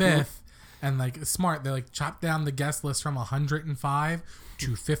on the 5th, and like smart, they like chopped down the guest list from 105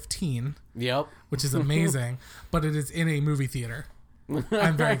 to 15, Yep. which is amazing. But it is in a movie theater.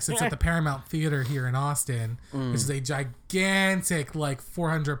 I'm very excited. It's at the Paramount Theater here in Austin, which is a gigantic, like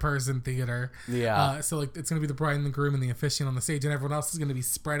 400-person theater. Yeah. So like it's gonna be the bride and the groom and the officiant on the stage, and everyone else is gonna be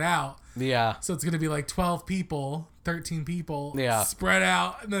spread out. Yeah. So it's gonna be like 12 people, 13 people, Yeah. spread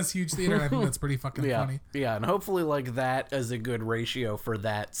out in this huge theater. And I think that's pretty fucking Yeah. funny. Yeah, and hopefully like that is a good ratio for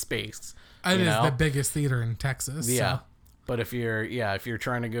that space. It you is know? the biggest theater in Texas. Yeah. So, But if you're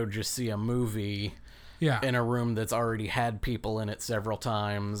trying to go just see a movie yeah. in a room that's already had people in it several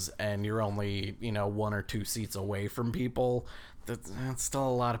times and you're only, 1 or 2 seats away from people, that's still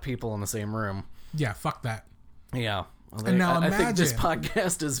a lot of people in the same room. Yeah. Fuck that. Yeah. And now I think this imagine-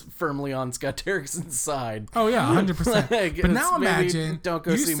 podcast is firmly on Scott Derrickson's side. Oh yeah, 100%. Like, But now maybe imagine don't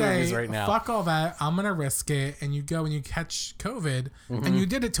go you see say, movies right now. fuck all that, I'm gonna risk it, and you go and you catch COVID, Mm-hmm. and you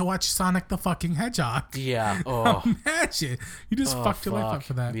did it to watch Sonic the fucking Hedgehog. Yeah. Oh, Imagine you just fucked your life up fuck.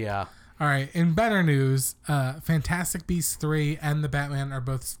 for that. Yeah. All right. In better news, Fantastic Beasts 3 and The Batman are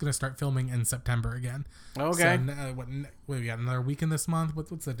both gonna start filming in September again. Okay. So, what we got another week in this month?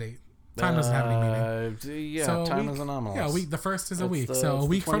 What's the date? Time doesn't have any meaning. Yeah, So a time week- is anomalous. Yeah, a week. The first is a It's week. the- So it's a the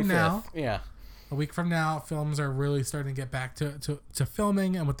week from 25th. now. Yeah. A week from now, films are really starting to get back to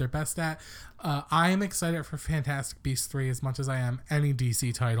filming and what they're best at. I am excited for Fantastic Beasts 3 as much as I am any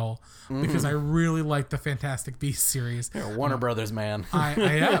DC title because I really like the Fantastic Beasts series. You're a Warner Brothers man. I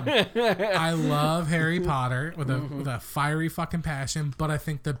am. I love Harry Potter with a fiery fucking passion, but I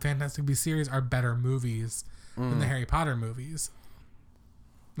think the Fantastic Beasts series are better movies than the Harry Potter movies.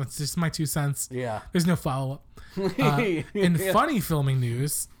 That's just my 2 cents. Yeah. There's no follow-up. In funny filming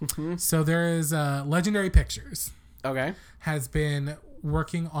news, so there is Legendary Pictures Okay. has been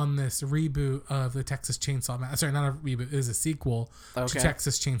working on this reboot of the Texas Chainsaw Massacre. Sorry, not a reboot. It is a sequel Okay. to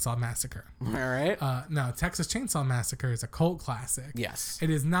Texas Chainsaw Massacre. All right. No, Texas Chainsaw Massacre is a cult classic. Yes.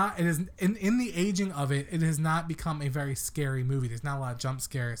 It is not. It is in the aging of it. It has not become a very scary movie. There's not a lot of jump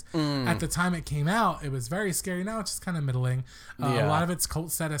scares. At the time it came out, it was very scary. Now it's just kind of middling. A Yeah. lot of its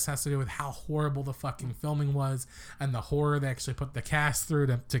cult status has to do with how horrible the fucking filming was and the horror they actually put the cast through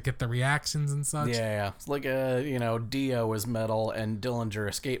to get the reactions and such. Yeah. It's like Dio is metal and Dillinger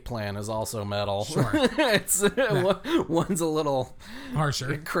Escape Plan is also metal. Sure. It's one's a little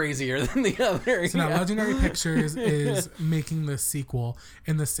Harsher. crazier than the other. So now Yeah. Legendary Pictures is making this sequel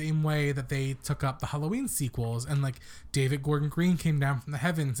in the same way that they took up the Halloween sequels, and like David Gordon Green came down from the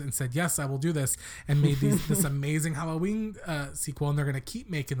heavens and said, "Yes, I will do this," and made this amazing Halloween sequel, and they're gonna keep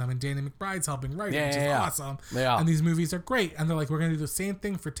making them. And Danny McBride's helping write it, which is awesome. Yeah. And these movies are great. And they're like, we're gonna do the same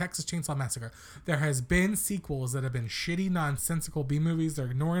thing for Texas Chainsaw Massacre. There has been sequels that have been shitty, nonsensical B movies. They're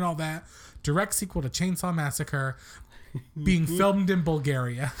ignoring all that. Direct sequel to Chainsaw Massacre being filmed in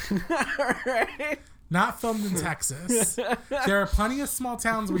Bulgaria. Not filmed in Texas. There are plenty of small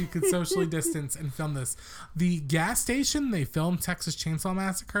towns where you could socially distance and film this. The gas station they filmed Texas Chainsaw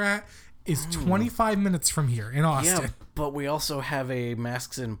Massacre at is 25 minutes from here in Austin. Yeah, but we also have a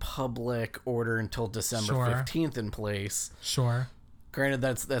masks in public order until December Sure. 15th in place. Sure. Granted,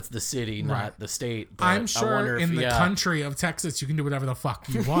 that's the city, not Right. the state. But I'm I sure wonder if, in the country of Texas you can do whatever the fuck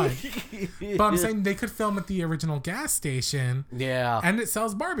you want. But I'm saying they could film at the original gas station Yeah. and it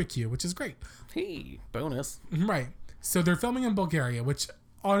sells barbecue, which is great. Hey, bonus. Right. So they're filming in Bulgaria, which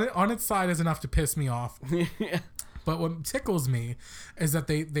on its side is enough to piss me off. But what tickles me is that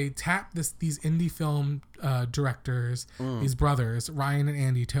they tap these indie film directors, these brothers, Ryan and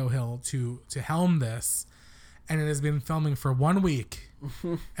Andy Tohill, to helm this, and it has been filming for 1 week,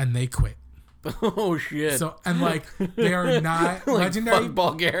 and they quit. Oh shit. So and like they are not legendary. Fuck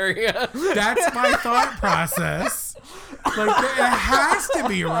Bulgaria. That's my thought process. Like it has to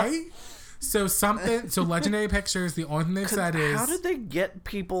be right. So Legendary Pictures, the only thing they've said is, How did they get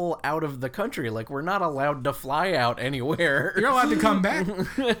people out of the country? Like, we're not allowed to fly out anywhere. you're allowed to come back.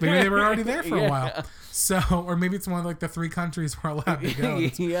 Maybe they were already there for a while. So, or maybe it's one of like the 3 countries we're allowed to go.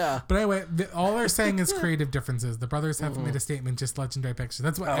 Yeah. But anyway, all they're saying is creative differences. The brothers haven't made a statement, just Legendary Pictures.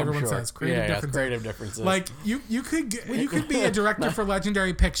 That's what everyone Sure. says. Creative differences. Creative differences. Like you could be a director for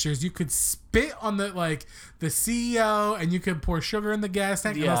Legendary Pictures. You could spit on the CEO, and you could pour sugar in the gas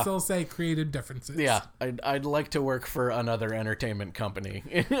tank, and Yeah. they'll still say creative differences. yeah, I'd like to work for another entertainment company.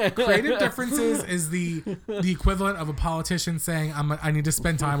 Creative differences is the equivalent of a politician saying, I need to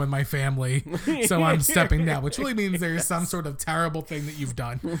spend time with my family, so I'm stepping down, which really means there's some sort of terrible thing that you've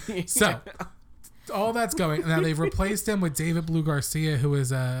done. So all that's going. Now they've replaced him with David Blue Garcia, who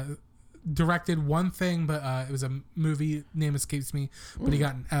is directed one thing, but it was a movie, name escapes me, but he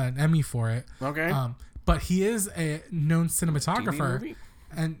got an Emmy for it. Okay. But he is a known cinematographer. movie?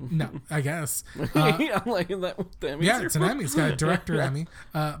 And no, I guess. I'm like that with them. Yeah, it's an Emmy. He's got a director Emmy.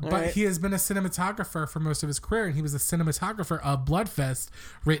 But right. he has been a cinematographer for most of his career, and he was a cinematographer of Bloodfest,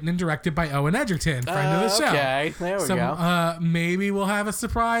 written and directed by Owen Edgerton, friend of the show. Okay, there we So go. maybe we'll have a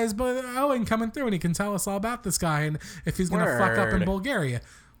surprise, but Owen coming through, and he can tell us all about this guy and if he's going to fuck up in Word. Bulgaria.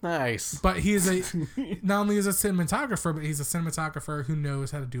 Nice. But he is not only is a cinematographer, but he's a cinematographer who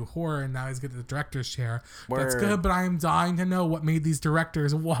knows how to do horror, and now he's getting the director's chair. That's Word. good, but I am dying to know what made these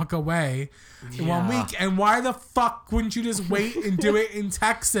directors walk away in 1 Yeah. week, and why the fuck wouldn't you just wait and do it in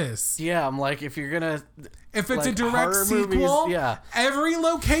Texas? Yeah, I'm like, if you're gonna If it's a like, direct horror sequel, movies, yeah. every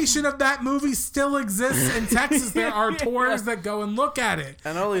location of that movie still exists in Texas. There are tours that go and look at it.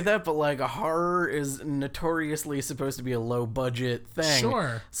 And not only that, but like a horror is notoriously supposed to be a low budget thing.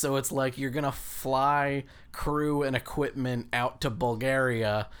 Sure. So it's like you're gonna fly crew and equipment out to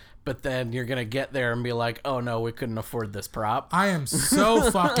Bulgaria, but then you're gonna get there and be like, oh no, we couldn't afford this prop. I am so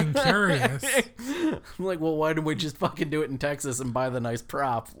fucking curious. I'm like, well, why didn't we just fucking do it in Texas and buy the nice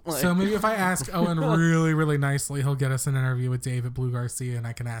prop? Like, So maybe if I ask Owen really, really nicely, he'll get us an interview with David Blue Garcia, and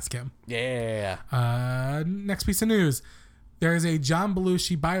I can ask him. yeah. Next piece of news. There is a John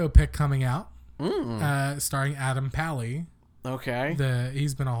Belushi biopic coming out, starring Adam Pally. Okay.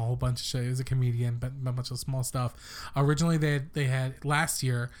 He's been on a whole bunch of shows. He's a comedian, but a bunch of small stuff. Originally, they had last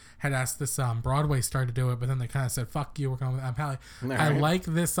year had asked this Broadway star to do it, but then they kind of said, "Fuck you, we're going with Adam Pally." I like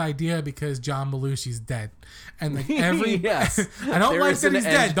this idea because John Belushi's dead, and like every Yes. I don't There like is that an he's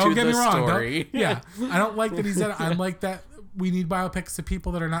end dead. Don't to get me the wrong. story. I don't like that he's dead. I like that. We need biopics of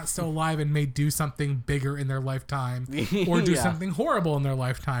people that are not still alive and may do something bigger in their lifetime or do Yeah. something horrible in their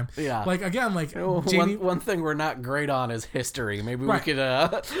lifetime. Yeah. Like, again, like Well, Jamie, one thing we're not great on is history. Maybe Right. we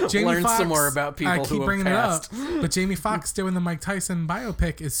could Jamie learn Foxx, some more about people I who keep have bringing passed. it up, but Jamie Foxx doing the Mike Tyson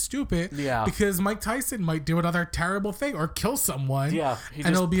biopic is stupid. Yeah. Because Mike Tyson might do another terrible thing or kill someone. Yeah, he and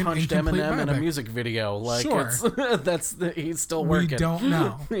just it'll be an punched incomplete Eminem in a biopic. music video. Like, Sure. he's still We working. don't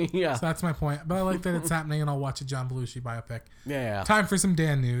know. Yeah. So that's my point. But I like that it's happening, and I'll watch a John Belushi biopic. Yeah. Time for some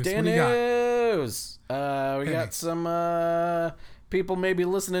Dan news. Dan what do you got? news. We Hey. got some people maybe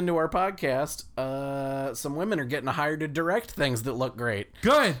listening to our podcast. Some women are getting hired to direct things that look great.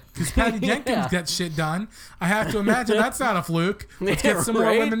 Good, because Patty Jenkins Yeah. gets shit done. I have to imagine that's not a fluke. Let's get Yeah, some more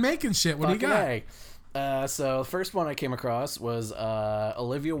right? women making shit. What do you Fucking got? A. So the first one I came across was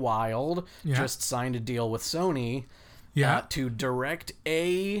Olivia Wilde Yeah. just signed a deal with Sony Yeah. to direct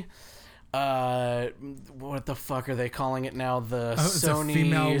a what the fuck are they calling it now? The it's a Sony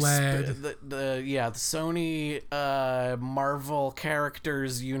female-led- the Sony Marvel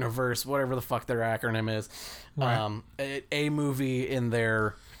characters universe, whatever the fuck their acronym is. Right. A movie in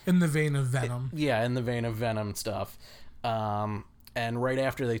their In the vein of Venom. in the vein of Venom stuff. And right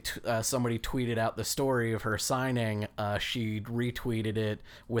after they somebody tweeted out the story of her signing, she retweeted it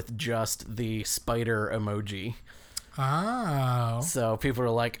with just the spider emoji. Oh. So people are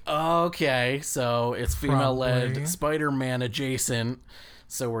like, oh, okay, so it's Probably. female-led Spider-Man adjacent.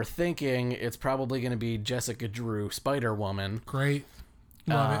 So we're thinking it's probably going to be Jessica Drew, Spider-Woman, Great.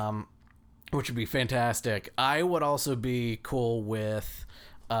 Love it. which would be fantastic. I would also be cool with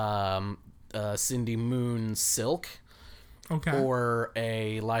Cindy Moon's Silk. Okay. Or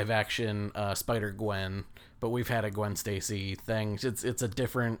a live-action Spider-Gwen, but we've had a Gwen Stacy thing. It's a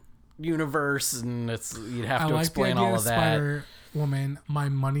different universe, and you'd have I to like explain the idea all of of that. Spider-Woman. My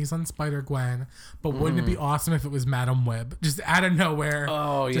money's on Spider-Gwen, but wouldn't it be awesome if it was Madam Web? Just out of nowhere.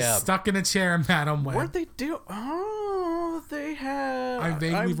 Oh, just yeah. stuck in a chair in Madam Web. What'd they do? Oh, they have. I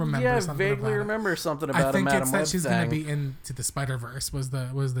vaguely remember something vaguely about it. remember something I about think a Madam it's Web that she's thing. going to be into the Spider-Verse was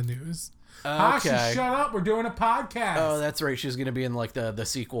the news. Okay. Shut up. We're doing a podcast. Oh, that's right. She's going to be in like the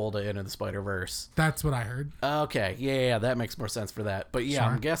sequel to Into the Spider-Verse. That's what I heard. Okay, yeah, that makes more sense for that. But yeah,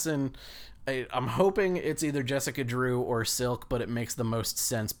 Sure. I'm guessing, I'm hoping it's either Jessica Drew or Silk, but it makes the most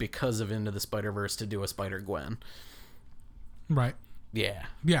sense because of Into the Spider-Verse to do a Spider-Gwen. Right. Yeah,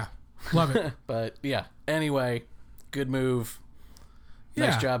 Yeah. Love it. but yeah. Anyway, good move.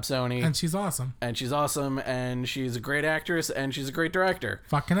 Yeah. Nice job, Sony. And she's awesome. And she's awesome, and she's a great actress, and she's a great director.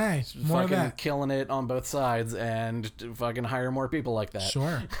 Fucking A. More of Fucking that. killing it on both sides, and fucking hire more people like that.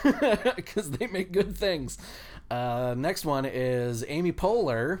 Sure. Because they make good things. Next one is Amy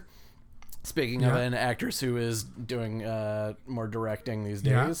Poehler. Speaking of Yeah. an actress who is doing more directing these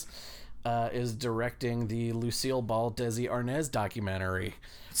Yeah. days, is directing the Lucille Ball Desi Arnaz documentary.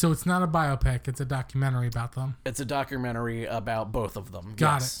 So it's not a biopic. It's a documentary about them. It's a documentary about both of them.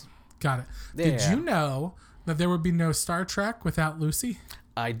 Got Yes. it. Got it. Did Yeah. you know that there would be no Star Trek without Lucy?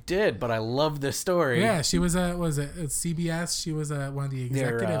 I did, but I love this story. Yeah, she was it's CBS. She was one of the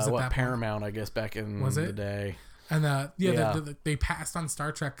They're, executives at what, that point. Paramount, I guess, back in Was the it? day. And Yeah. they passed on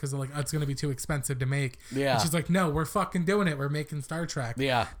Star Trek because they're like, oh, it's going to be too expensive to make. Yeah. And she's like, no, we're fucking doing it. We're making Star Trek.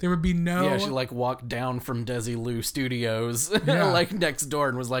 Yeah. There would be no. Yeah, she like walked down from Desilu Studios, Yeah. like next door,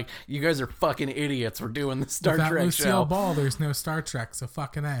 and was like, "You guys are fucking idiots. We're doing the Star without Trek Lucille show." Ball, there's no Star Trek. So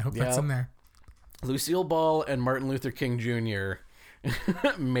fucking A. I hope that's Yep. in there. Lucille Ball and Martin Luther King Jr.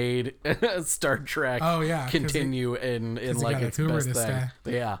 made Star Trek Oh, yeah, 'cause continue in like got a its tour best to thing.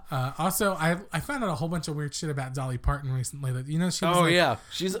 stay. Yeah. Also, I found out a whole bunch of weird shit about Dolly Parton recently. That she was Oh like, yeah,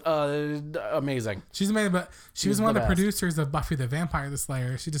 she's amazing. she's amazing, but she was the one of the best. producers of Buffy the Vampire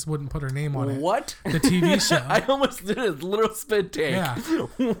Slayer. She just wouldn't put her name on it. What? The TV show. I almost did a little spit take. Yeah,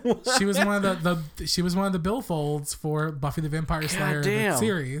 she was one of she was one of the billfolds for Buffy the Vampire Slayer God damn. the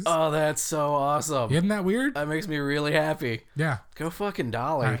series. Oh, that's so awesome. Isn't that weird? That makes me really happy. Yeah. Go fucking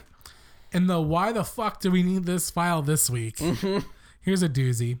Dolly. All right. And the why the fuck do we need this file this week? Here's a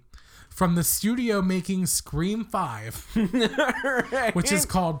doozy. From the studio making Scream 5, which is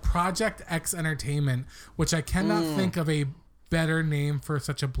called Project X Entertainment, which I cannot think of a better name for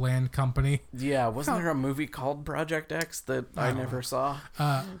such a bland company. Yeah, wasn't there a movie called Project X that I never saw?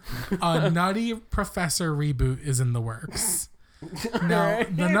 A Nutty Professor reboot is in the works. Now,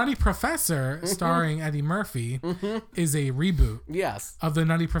 The Nutty Professor, starring Eddie Murphy, is a reboot Yes. of The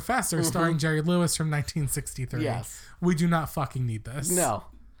Nutty Professor, starring Jerry Lewis from 1963. Yes. We do not fucking need this. No.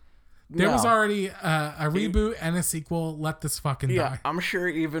 There was No. already a reboot and a sequel. Let this fucking Yeah, die. I'm sure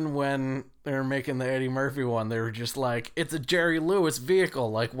even when they were making the Eddie Murphy one, they were just like, it's a Jerry Lewis vehicle.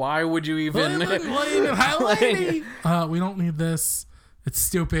 Like, why would you even... We don't need this. It's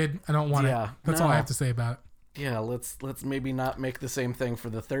stupid. I don't want Yeah, it. That's all I no. have to say about it. Yeah, let's maybe not make the same thing for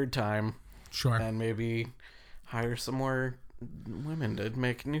the third time Sure. and maybe hire some more women to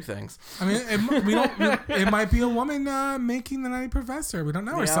make new things. I mean, it might be a woman making the Nutty Professor. We don't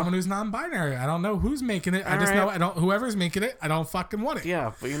know. Or Yeah. someone who's non-binary. I don't know who's making it. I just know whoever's making it. I don't fucking want it.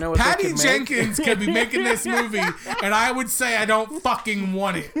 Yeah, but you know what they Patty could make? Jenkins could be making this movie, and I would say I don't fucking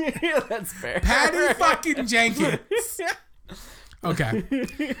want it. Yeah, that's fair. Patty fucking Jenkins. Okay.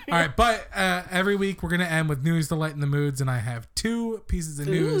 All right. But every week we're going to end with news to lighten the moods. And I have two pieces of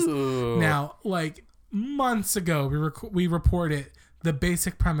news. Ooh. Now, like months ago, we reported the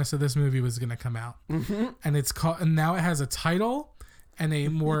basic premise of this movie was going to come out. And it's called, and now it has a title and a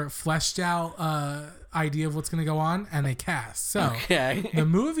more fleshed out idea of what's going to go on and a cast. So Okay. the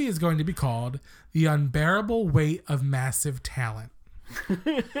movie is going to be called The Unbearable Weight of Massive Talent.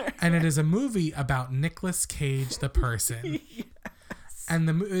 And it is a movie about Nicolas Cage, the person. And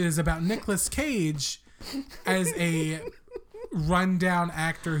it is about Nicolas Cage as a rundown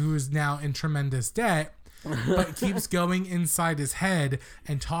actor who is now in tremendous debt, but keeps going inside his head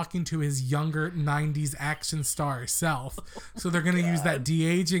and talking to his younger 90s action star self. So they're going to use that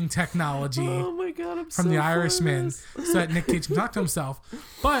de-aging technology Oh my god, I'm from so The Irishman for so that Nick Cage can talk to himself.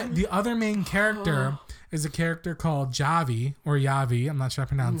 But the other main character is a character called Javi, or Yavi, I'm not sure how to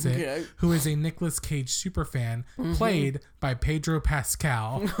pronounce it, Okay. who is a Nicolas Cage superfan, played by Pedro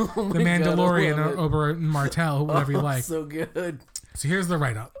Pascal, the God, I Mandalorian love or it. Oberyn Martell, whatever you this. like. So good. So here's the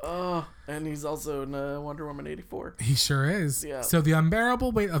write-up. Oh, and he's also in Wonder Woman 84. He sure is. Yeah. So the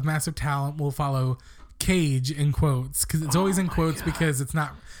unbearable weight of massive talent will follow Cage in quotes, because it's always in quotes because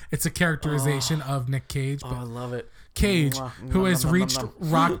it's a characterization of Nick Cage, Oh, but I love it. Cage, Mwah. who Nom, has nom, nom, reached nom.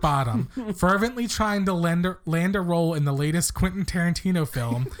 rock bottom, fervently trying to land a role in the latest Quentin Tarantino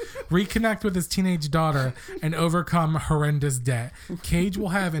film, reconnect with his teenage daughter, and overcome horrendous debt. Cage will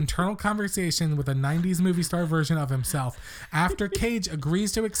have internal conversation with a 90s movie star version of himself. After Cage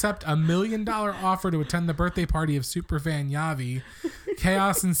agrees to accept $1 million offer to attend the birthday party of superfan Yavi,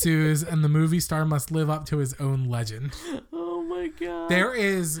 chaos ensues, and the movie star must live up to his own legend. Oh my god. There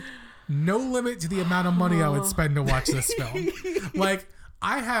is no limit to the amount of money I would spend to watch this film. Like,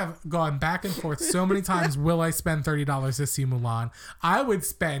 I have gone back and forth so many times. Will I spend $30 to see Mulan? I would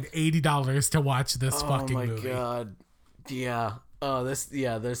spend $80 to watch this fucking Oh my movie. god. Yeah. Oh, this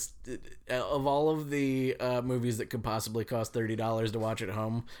of all of the movies that could possibly cost $30 to watch at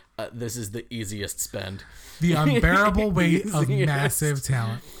home, this is the easiest spend. The unbearable weight of Easiest. massive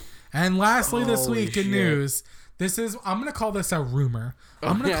talent. And lastly, this Holy week in shit. news, I'm going to call this a rumor.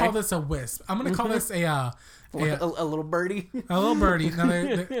 I'm going to Okay. call this a wisp. I'm going to call this a little birdie. a little birdie,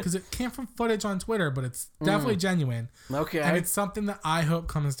 because it came from footage on Twitter, but it's definitely genuine. Okay. And it's something that I hope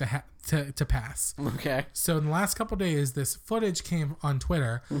comes to pass. Okay. So in the last couple of days, this footage came on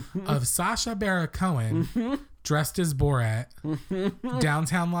Twitter of Sacha Baron Cohen dressed as Borat,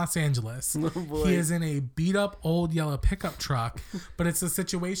 downtown Los Angeles. boy. He is in a beat up old yellow pickup truck, but it's a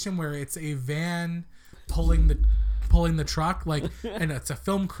situation where it's a van pulling the truck, like, and it's a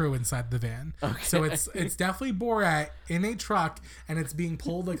film crew inside the van. Okay. So it's definitely Borat in a truck, and it's being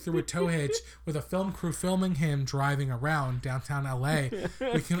pulled like through a tow hitch with a film crew filming him driving around downtown LA.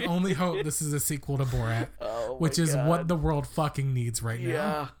 We can only hope this is a sequel to Borat, which is what the world fucking needs right now.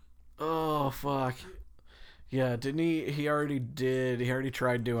 Yeah. Oh fuck. Yeah, didn't he already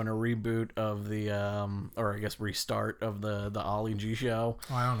tried doing a reboot of the or I guess restart of the Ollie G show.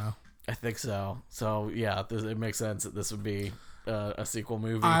 Oh, I don't know. I think so. So yeah, it makes sense that this would be a sequel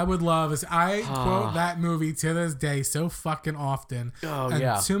movie. I would love this. I quote that movie to this day so fucking often. Oh, and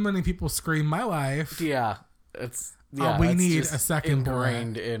yeah. too many people scream my life. Yeah, We it's need just a second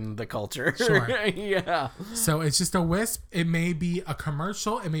ingrained in the culture. Sure. Yeah. So it's just a wisp. It may be a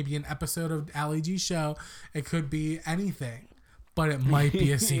commercial. It may be an episode of Ali G show. It could be anything, but it might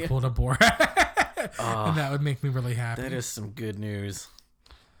be a sequel to Borat. And that would make me really happy. That is some good news.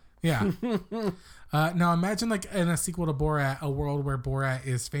 Yeah. Now imagine like in a sequel to Borat, a world where Borat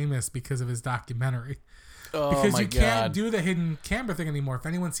is famous because of his documentary. Oh Because my you God. can't do the hidden camera thing anymore. If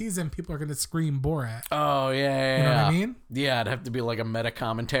anyone sees him, people are going to scream Borat. Oh yeah. You know what I mean? Yeah, it'd have to be like a meta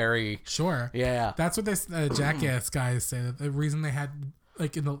commentary. Sure. Yeah. That's what this Jackass guys say. That the reason they had,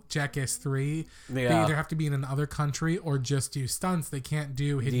 like in the Jackass 3, they Yeah. either have to be in another country or just do stunts. They can't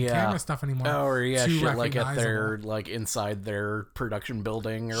do hidden Yeah. camera stuff anymore. Oh, or yeah, Too shit like at their recognizable. like inside their production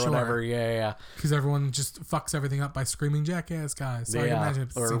building or Sure. whatever. Yeah. Because everyone just fucks everything up by screaming Jackass guys. So I Yeah. imagine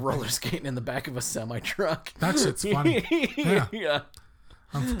it's the Or same roller thing. skating in the back of a semi truck. That shit's funny. Yeah. Yeah.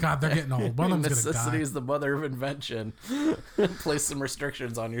 God, they're getting old. One of them's going to Necessity die. is the mother of invention. Place some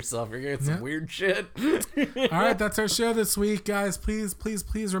restrictions on yourself. You're gonna get some Yeah. weird shit. All right, that's our show this week, guys. Please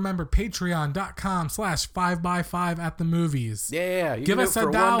remember patreon.com/5x5 at the movies. Yeah, you Give can us do it a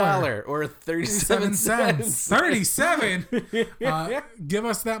for dollar. $1 or 37 cents. 37. Give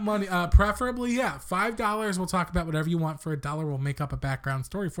us that money. Preferably, $5. We'll talk about whatever you want. For $1, we'll make up a background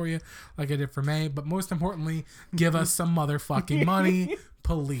story for you, like I did for May. But most importantly, give us some motherfucking money,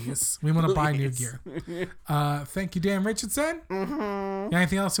 please. We want to buy new gear. Thank you, Dan Richardson. Mm-hmm.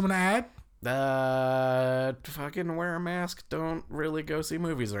 Anything else you want to add? Fucking wear a mask. Don't really go see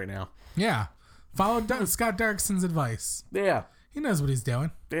movies right now. Yeah. Follow Scott Derrickson's advice. Yeah, He knows what he's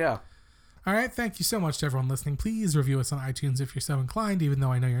doing. yeah. All right. Thank you so much to everyone listening. Please review us on iTunes if you're so inclined, even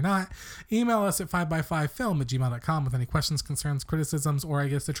though I know you're not. Email us at 5x5film@gmail.com with any questions, concerns, criticisms, or I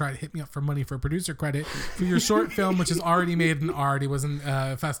guess to try to hit me up for money for producer credit for your short film, which is already made and already was in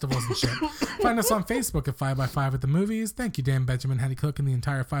festivals and shit. Find us on Facebook at 5x5 at the movies. Thank you, Dan Benjamin, Hattie Cook, and the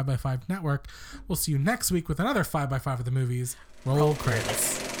entire 5x5 network. We'll see you next week with another 5x5 at the movies. Roll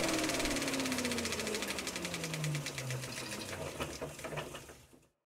credits.